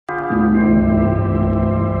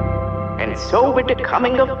And so with the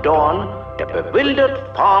coming of dawn, the bewildered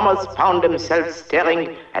farmers found themselves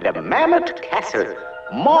staring at a mammoth castle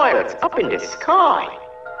miles up in the sky.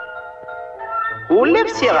 Who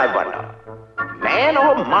lives here, I wonder? Man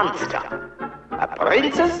or monster? A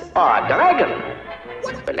princess or a dragon?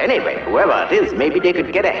 Well, anyway, whoever it is, maybe they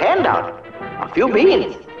could get a handout. A few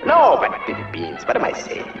beans. No, but beans, what am I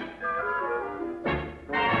saying?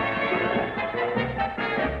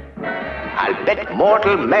 I'll bet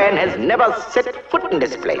mortal man has never set foot in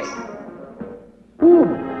this place. Ooh,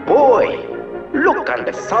 boy, look on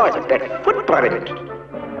the size of that footprint.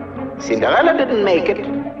 Cinderella didn't make it,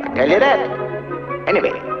 I tell you that.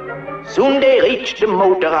 Anyway, soon they reached the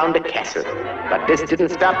moat around the castle. But this didn't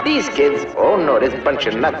stop these kids. Oh no, this bunch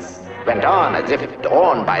of nuts went on as if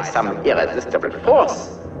drawn by some irresistible force.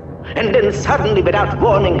 And then suddenly, without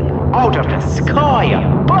warning, out of the sky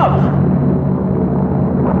above.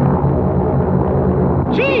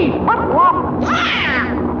 Gee, what?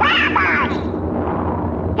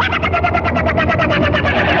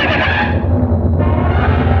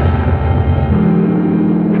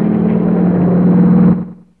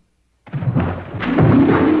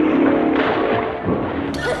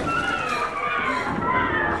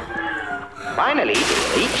 Finally, they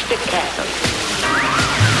reached the castle.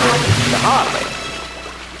 The Harp.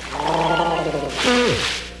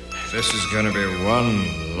 This is gonna be one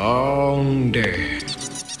long day.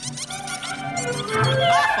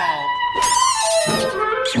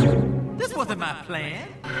 This wasn't my plan.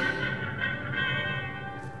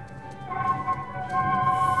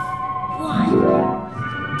 One,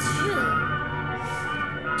 two.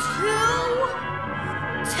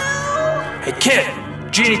 Hey, kid!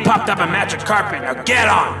 Genie popped up a magic carpet. Now get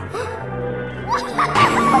on!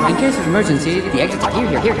 In case of emergency, the exits are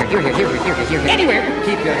here. Anywhere!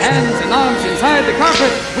 Keep your hands and arms inside the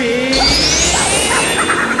carpet. Here!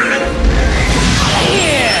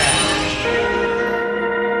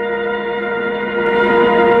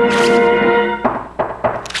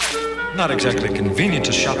 Not exactly convenient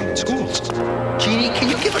to shopping in schools. Genie, can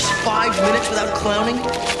you give us 5 minutes without clowning?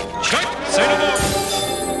 Check! Say no more!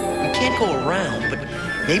 We can't go around, but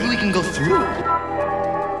maybe we can go through.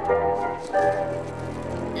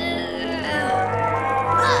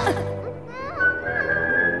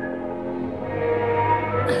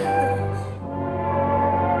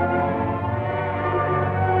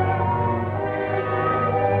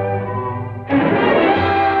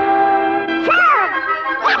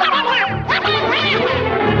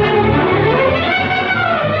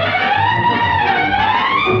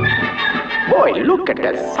 Look at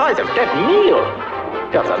the size of that meal.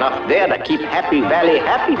 There's enough there to keep Happy Valley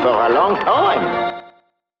happy for a long time.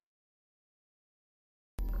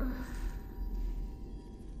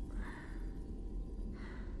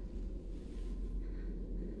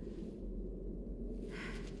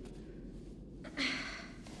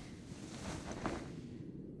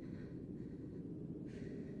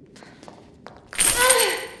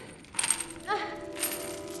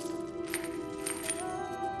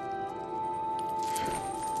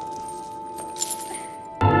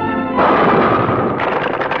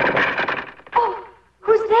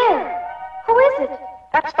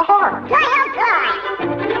 That's the Harp.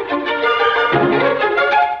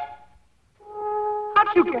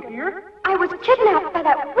 How'd you get here? I was kidnapped by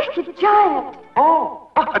that wicked giant. Oh,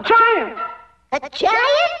 a giant. A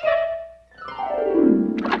giant?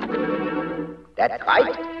 That's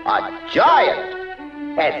right, a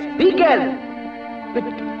giant. As big as...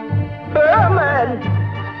 Herman!